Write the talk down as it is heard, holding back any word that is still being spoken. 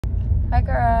Hai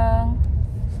korang.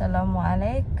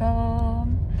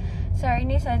 Assalamualaikum. So hari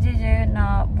ni saja je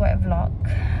nak buat vlog.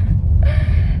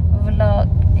 Vlog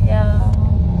yang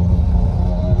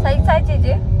saya saja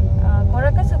je.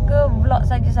 Korang kan suka vlog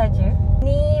saja-saja.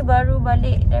 Ni baru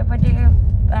balik daripada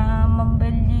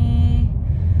membeli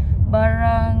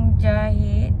barang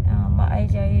jahit. Mak ai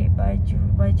jahit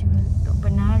baju untuk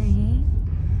penari.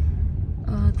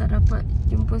 Tak dapat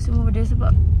jumpa semua dia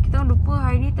sebab kita orang lupa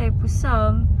hari ni time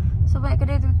pusam. So banyak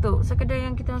kedai tutup. So kedai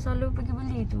yang kita selalu pergi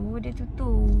beli tu dia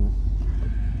tutup.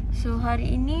 So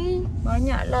hari ini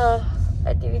banyaklah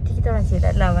aktiviti kita masih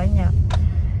tak lah banyak.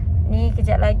 Ni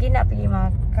kejap lagi nak pergi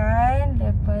makan.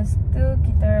 Lepas tu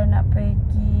kita nak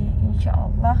pergi,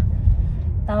 insya-Allah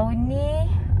tahun ni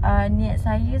niat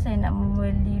saya nak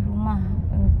membeli rumah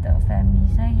untuk family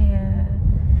saya.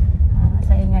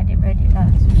 Saya dengan adik-beradik lah,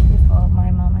 especially for my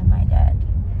mom and my dad.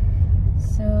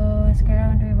 So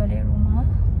sekarang dia balik rumah.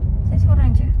 Saya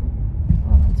seorang je.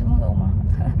 Semua kat rumah.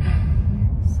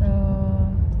 So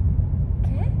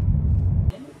okay.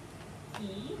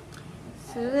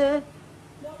 So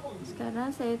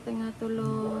sekarang saya tengah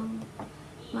tolong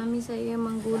mami saya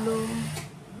menggulung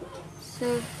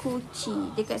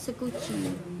sekuci. Dekat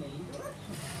sekuci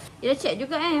dia check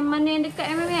juga mana yang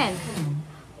dekat mami kan.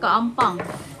 Kat Ampang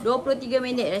 23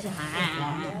 minit dah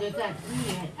cakap. Dekat ni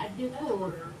ada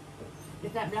kot.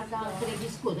 Dekat belakang kedai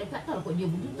diskon. Saya tak tahu kot dia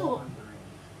bertutup.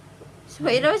 Sebab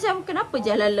dia dah macam kenapa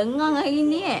jalan lengang hari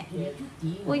ni Dia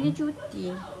cuti. Oh dia cuti.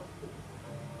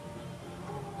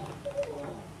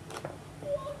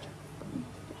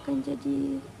 Akan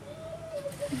jadi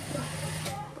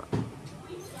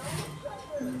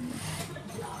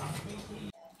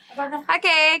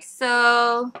Okay, so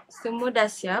semua dah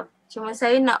siap. Cuma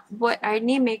saya nak buat hari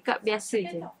ni makeup biasa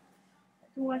je.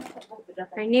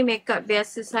 Hari ni makeup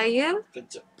biasa saya.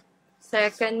 Saya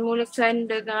akan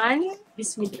mulakan dengan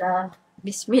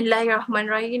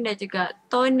Bismillahirrahmanirrahim dan juga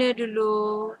toner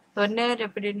dulu. Toner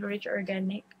daripada Nourish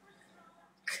Organic.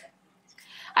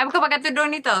 I bukan pakai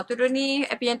tudung ni tau. Tudung ni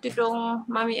yang tudung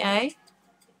mami I.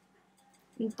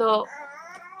 Untuk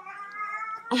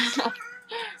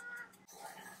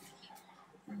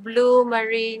Blue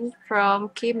Marine from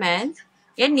Cayman.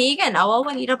 Yang ni kan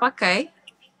awal-awal Ira pakai.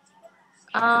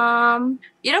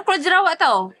 Ira keluar jerawat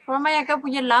tau. Ramai yang akan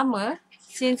punya lama.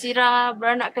 Since Ira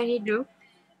beranakkan hidup.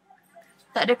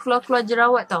 Tak ada keluar-keluar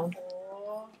jerawat tau.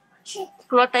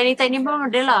 Keluar tiny-tiny pun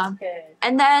ada lah.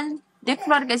 And then dia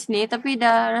keluar dekat sini tapi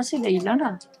dah rasa dah hilang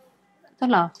dah. Tak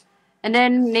lah. And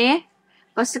then ni.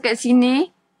 Lepas tu kat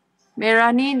sini. Merah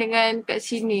ni dengan kat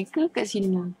sini ke kat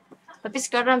sini. Tapi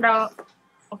sekarang dah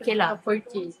okay lah. Kau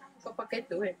pakai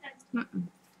tu kan?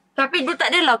 Tapi dia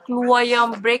tak adalah keluar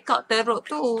yang breakout teruk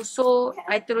tu. So,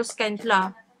 I teruskan je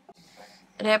lah.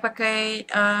 Dia pakai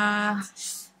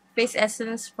face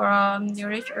essence from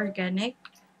Nourish Organic.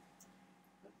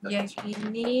 Yang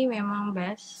ini memang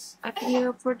best. I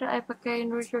punya produk I pakai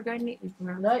Nourish Organic je.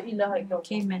 La ilaha illallah.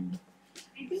 Cayman.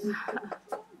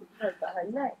 Tak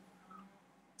highlight.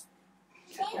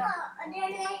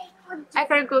 I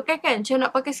ragukan kan macam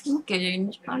nak pakai skincare je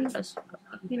ni. Macam mana tak suka.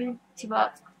 Sebab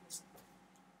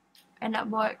I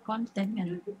nak buat content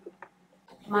kan.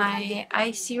 My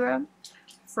eye serum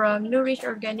from Nourish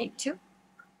Organic too.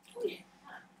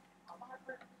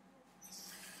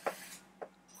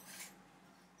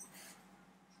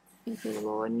 Itu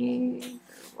bawah ni.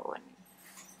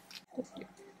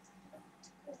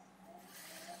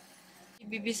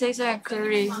 Bibir saya sangat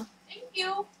kering. Thank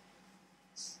you.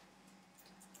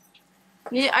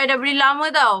 Ni I dah beli lama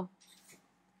tau.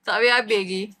 Tak habis-habis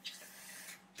lagi.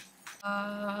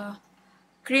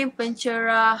 Krim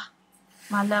pencerah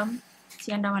malam,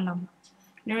 siang dan malam.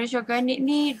 Nourish Organic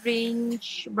ni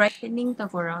range brightening tau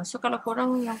korang. So kalau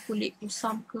korang yang kulit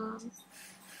kusam ke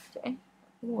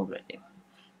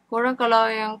korang kalau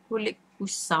yang kulit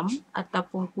kusam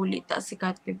ataupun kulit tak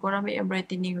sekata, korang ambil yang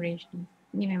brightening range ni.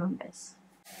 Ni memang best.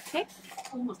 Okay.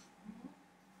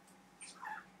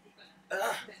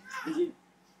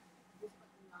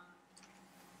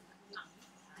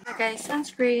 Okay,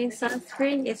 sunscreen.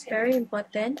 Sunscreen is very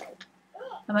important.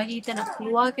 Bagi kita nak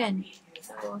keluar kan.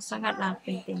 So, sangatlah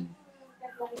penting.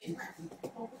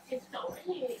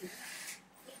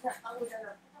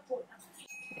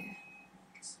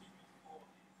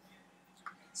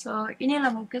 So,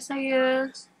 inilah muka saya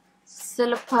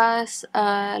selepas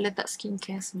letak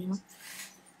skincare semua.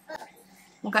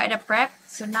 Muka I dah prep.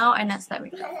 So, now I nak start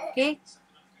makeup. Okay?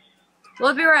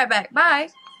 We'll be right back. Bye!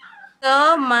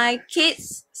 So, my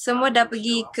kids semua dah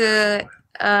pergi ke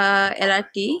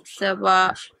LRT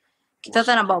sebab kita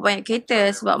tak nak bawa banyak kereta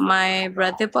sebab my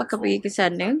brother pun akan pergi ke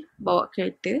sana bawa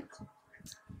kereta.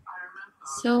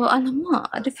 So, alamak,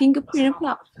 ada fingerprint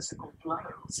pula.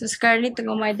 So, sekarang ni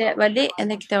tengok my dad balik and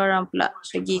then kita orang pula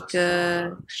pergi ke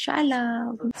Shah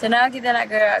Alam. So, now kita nak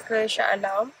gerak ke Shah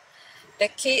Alam. The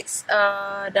kids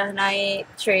dah naik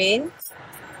train.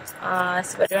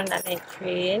 Sebab diorang nak naik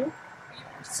train.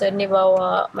 So, ni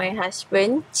bawa my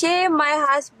husband. My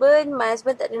husband. My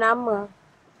husband tak ada nama.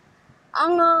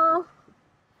 Anga.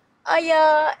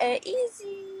 Ayah and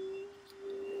Easy.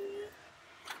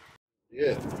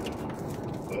 Ya.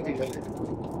 Balik.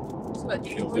 Sebab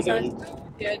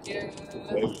dia ada.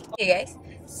 Okay guys.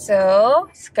 So,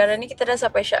 sekarang ni kita dah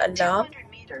sampai Shah Alam.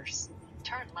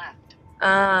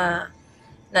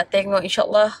 Nak tengok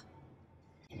insyaAllah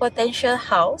potential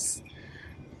house.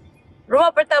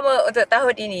 Rumah pertama untuk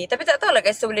tahun ini. Tapi tak tahulah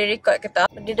guys, boleh record ke tak.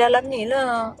 Di dalam ni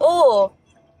lah. Oh,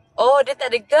 dia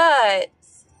tak ada guard.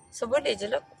 So, boleh je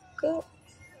lah ke?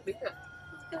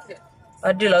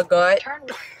 Adalah guard.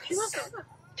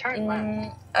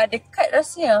 Ada kad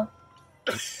rasanya.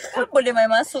 Kan boleh main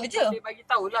masuk je. Dia bagi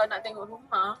tahulah nak tengok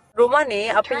rumah. Rumah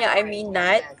ni, apa yang I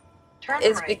minat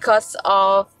is because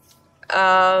of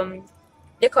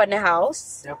dia corner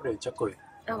house. Ni apa dia? Cakoi?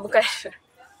 Bukan.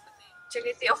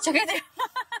 Cakap.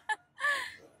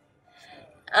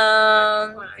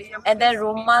 And then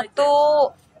rumah tu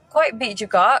quite big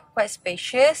juga, quite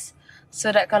spacious. So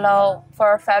that kalau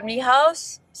for a family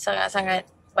house, sangat-sangat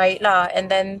baik lah. And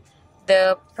then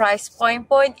the price point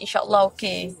pun insyaAllah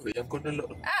okay. Yang kau nak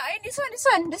lock.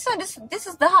 This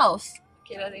is the house.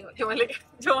 Okay lah tengok. Jom balik.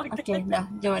 Okay dah,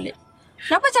 jom balik.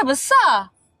 Kenapa macam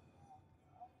besar?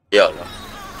 Ya Allah.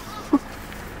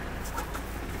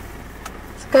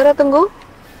 Sekarang tunggu.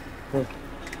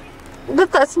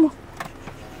 Letak sini.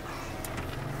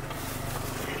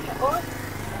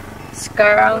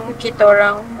 Sekarang kita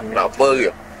orang Nak apa ke?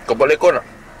 Kau balik kau nak?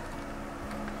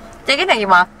 jangan nak pergi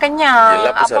makannya.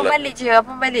 Yelah, apa salah?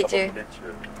 Abang balik je.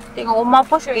 Tengok rumah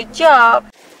pun sekejap.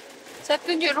 Saya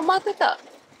tunjuk rumah tu tak?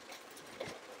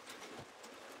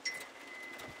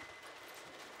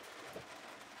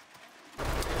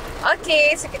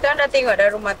 Okay, so kita dah tengok dah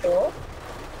rumah tu.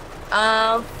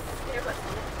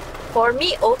 For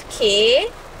me,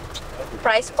 okay.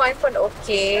 Price point pun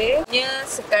okay.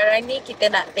 Sekarang ni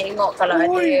kita nak tengok kalau ada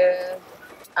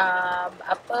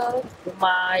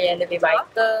rumah yang lebih baik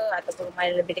ke ataupun rumah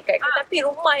yang lebih dekat ke. Tapi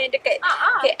rumah yang dekat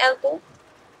KL tu,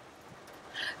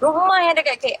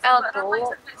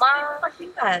 mahal.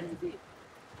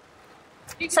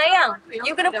 Sayang,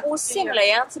 you kena pusing lah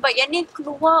yang sebab yang ni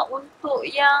keluar untuk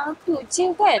yang tu je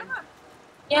kan.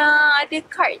 Yang ada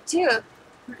card je.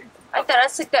 I tak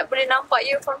rasa kat boleh nampak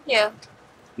you from here.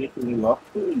 Dia keluar.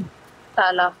 Tak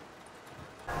lah.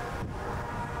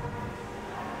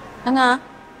 Nga.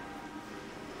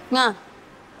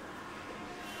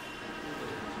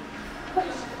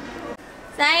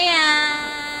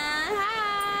 Sayang.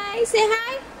 Hi. Say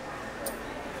hi.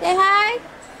 Say hi.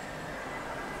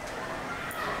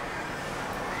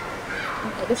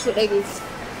 Tak ada shoot lagi.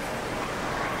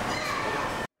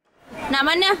 Nak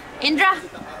mana? Indra?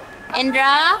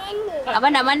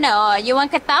 Abang nak mana? Oh, you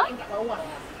want ketam?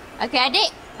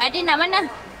 Okay, adik nak mana?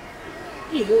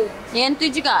 Yang tu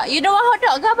juga. You don't want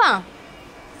hotdog ke abang?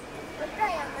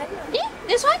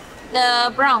 This one?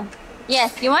 The brown.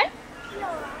 Yes, you want?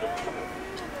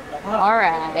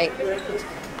 Alright.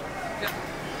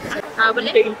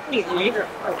 Boleh?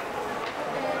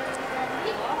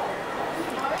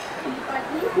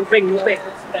 Lupeng.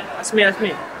 Asmi.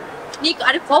 Ni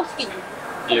ada kopi.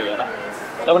 Ya.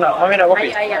 Tahu nak? Mami nak kopi?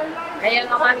 Ayam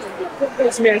dengan mami.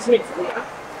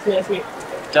 Asmi.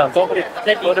 Jangan, kau boleh.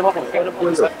 Kau ada berapa? Kau ada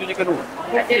pun satu je ke dua?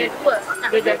 Ada dua.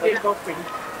 Dia jadi kopi.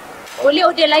 Boleh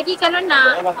order lagi kalau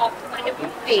nak. Ada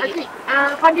buffet.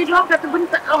 Pandai luar kata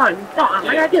bentak kan? Tak,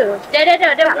 mana ada?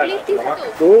 Dah. Kualitis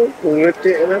tu.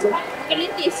 Mengetik lah tu.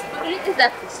 Kualitis dah.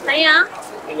 Sayang.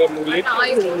 Tinggal mulut. Nak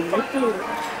air.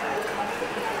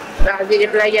 Tak ada dia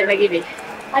pelayan lagi ni.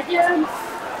 Ada.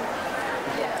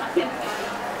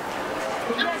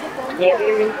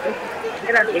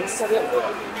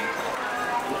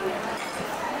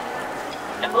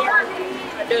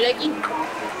 Ada lagi.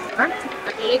 Ha?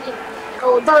 Ada lagi.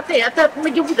 Oh, tahu tak? Atas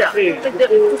meja budak. Meja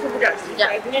budak.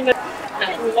 Sekejap.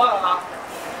 Nak keluar.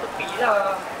 Tepi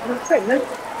lah. Bukan lah.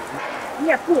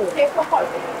 Ni apa?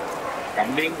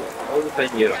 Kambing. Oh,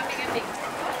 tanya.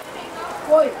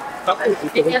 Oi. Tak apa.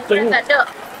 Yang kurang tak ada.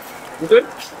 Betul?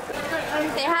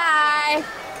 Say hi.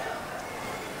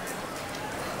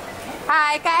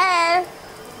 Hi, Kak El.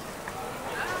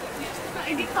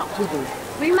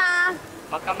 Rima.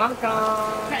 Makan.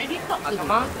 Makan.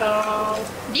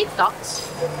 Detox.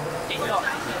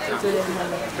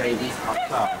 Baby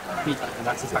makan. Tapi tak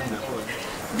kena sesangnya pun.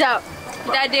 Sekejap.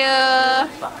 Kita ada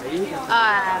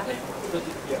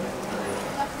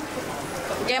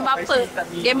game apa?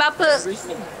 Game apa?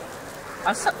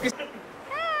 Asap ke?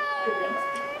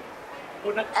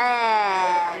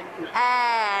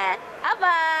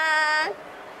 Abang.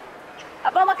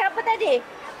 Abang makan apa tadi?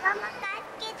 Abang makan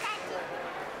kek tadi.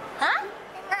 Ha?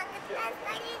 Tengok kelas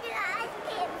tadi juga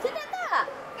aiskrim. Sedap tak?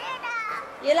 Sedap.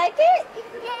 You like it?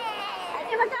 Yeay.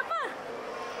 Adik makan apa?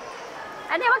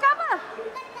 Adik makan apa?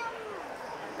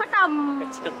 Ketam.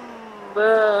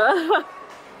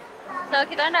 So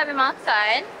kita orang dah habis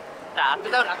makan. Tak, aku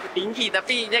tahu aku tinggi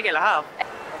tapi jagalah.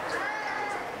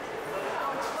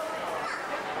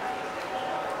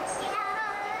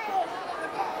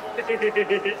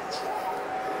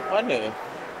 Mana?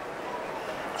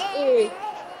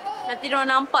 Nanti diorang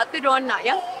nampak tu diorang nak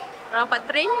ya. Diorang nampak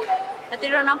train. Nanti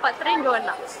diorang nampak train diorang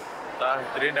nak. Tak,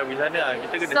 train dah pergi sana.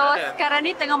 Kita kena So sana. sekarang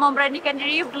ni tengah memberanikan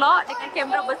diri vlog dengan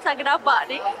kamera besar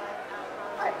gedabak ni.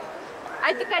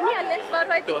 I tukar ni lens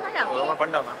baru I tukar yang. Orang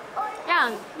pandang lah.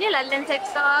 Yang ni lah lens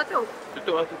extra tu.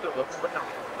 Tutup lah, tutup. Orang pandang.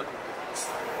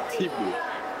 Sibuk.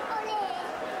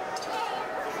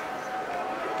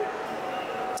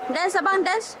 Dance abang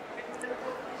dance.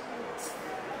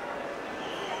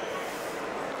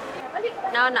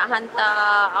 Nak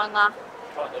hantar Angah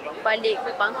balik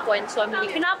ke pangkuan suami.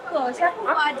 Kenapa? Siapa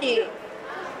buat adik?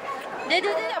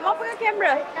 Dia mau pegang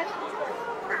kamera.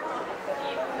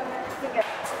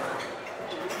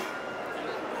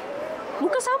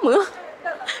 Muka sama?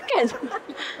 Kan?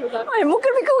 Ay, muka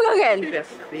lebih kurang kan?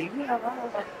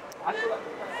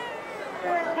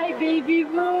 Hi baby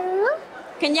boo.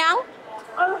 Kenyang?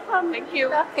 Thank you.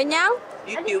 Kenyang?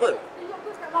 YouTube ke?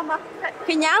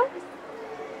 Kenyang?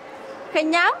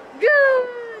 Kenyang? Good.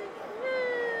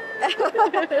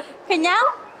 Kenyang?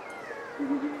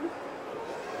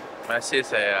 Masih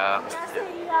sayang.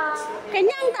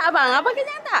 Kenyang tak abang? Abang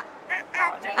kenyang tak?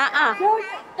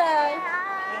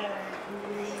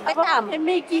 Abang makan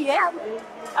Maggi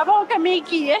Abang makan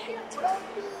Maggi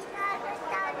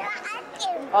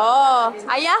Oh,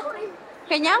 ayah?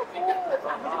 Kenyang?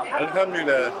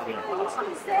 Alhamdulillah.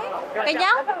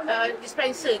 Kenyang?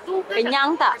 Dispenser tu.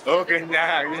 Kenyang tak? Oh,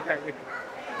 kenyang.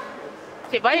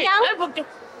 Cik baik. Kenyang?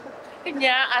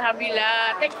 Kenyang.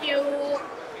 Alhamdulillah. Thank you.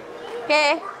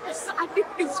 Okay.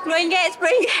 RM10.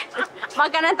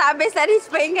 Makanan tak habis tadi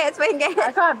RM10.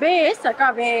 Aku habis.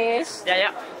 Ya,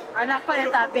 ya. Anak kau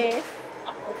yang tak habis.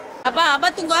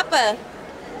 Abang tunggu apa?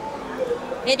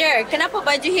 Header, kenapa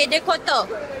baju header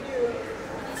kotor?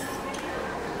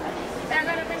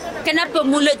 Kenapa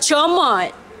mulut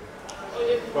comot?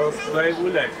 Baik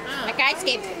bulan. Makan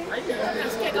aiskrim.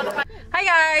 Hi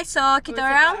guys, so kita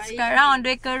orang sekarang on the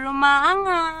way ke rumah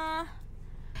Angah.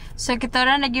 So kita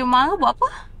orang lagi rumah Angah buat apa?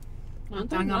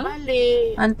 Hantar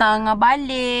balik. Hantar Angah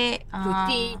balik.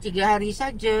 Cuti 3 hari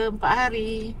saja, 4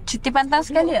 hari. Cuti pantang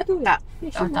sekali tak? Tak.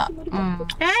 Oh tak.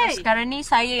 So, sekarang ni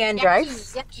saya yang drive.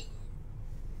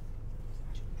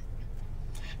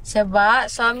 Sebab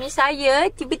suami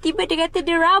saya tiba-tiba dia kata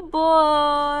dia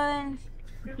rabun.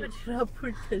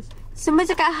 Semua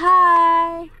cakap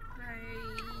hi.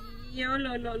 Ya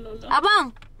Allah.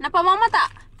 Abang, nampak mama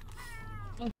tak?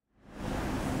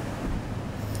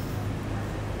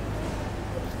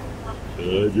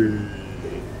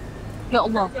 Ya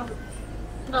Allah.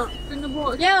 Nak kena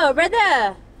bawa. Yo,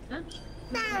 brother.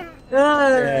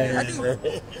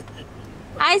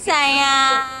 Hai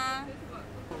sayang.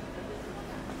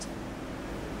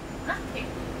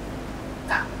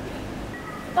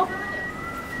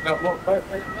 Nak bawa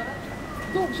banyak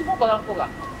Tu semua barang kau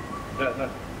tak?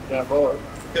 Nak bawa.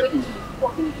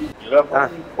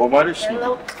 Yalah, Omar Rishi.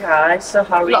 Hello guys, so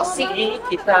hari ini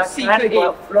kita akan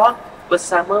buat vlog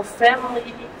bersama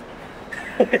family.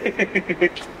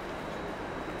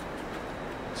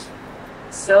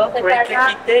 So,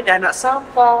 mereka kita dah nak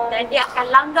sampai. Dan dia akan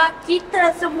langgar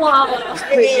kita semua.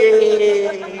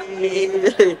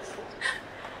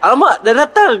 Alamak, dah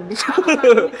datang. Step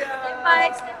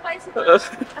by.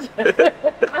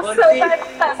 Masuk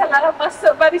barisan. Salah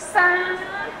masuk barisan.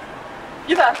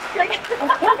 Kita.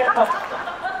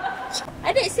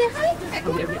 Adik, say hi kat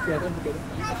kamera.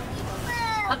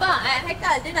 Abang,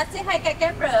 Haikal, dia nak say hi kat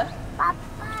kamera.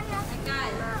 Papa nak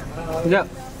Haikal. Sekejap.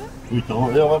 Ui, tengok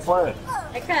dia apa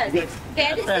Haikal. Okay,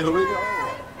 adik say hi.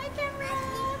 macam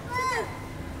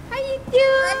How you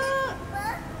doing?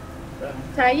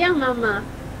 Sayang mama.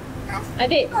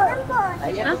 Adik.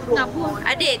 Ayah. Nak buang.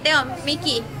 Adik, tengok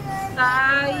Miki.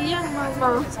 Sayang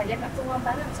mama. Saya nak tunggu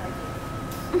barang saya.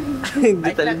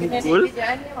 Dia tak boleh mukul.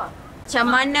 Macam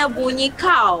mana bunyi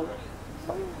kau?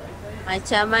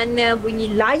 Macam mana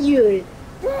bunyi lion?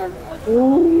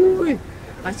 Ui.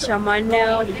 Macam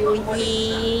mana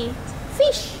bunyi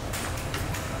fish?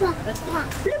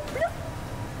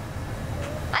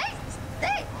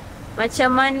 Macam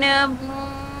mana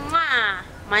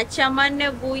macam mana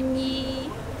bunyi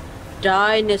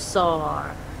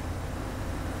dinosaur?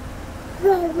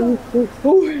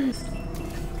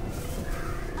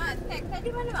 Tadi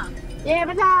mana bang? Ya,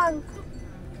 betul.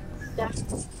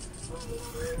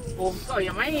 Oh, kau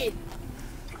yang main.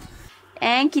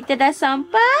 And kita dah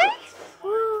sampai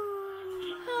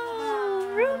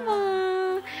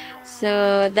rumah.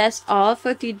 So that's all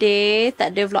for today.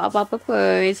 Tak ada vlog apa-apa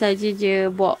pun. Saja je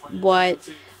buat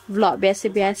vlog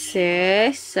biasa-biasa.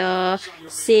 So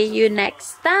see you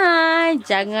next time.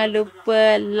 Jangan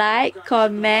lupa like,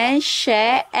 comment,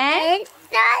 share and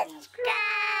Subscribe.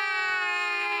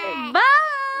 bye.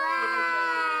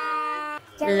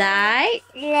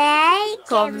 Like,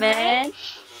 comment,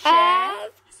 share.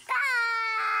 and subscribe.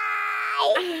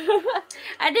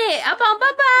 Adik, abang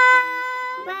bye-bye.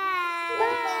 Bye.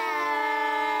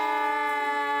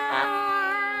 Bye.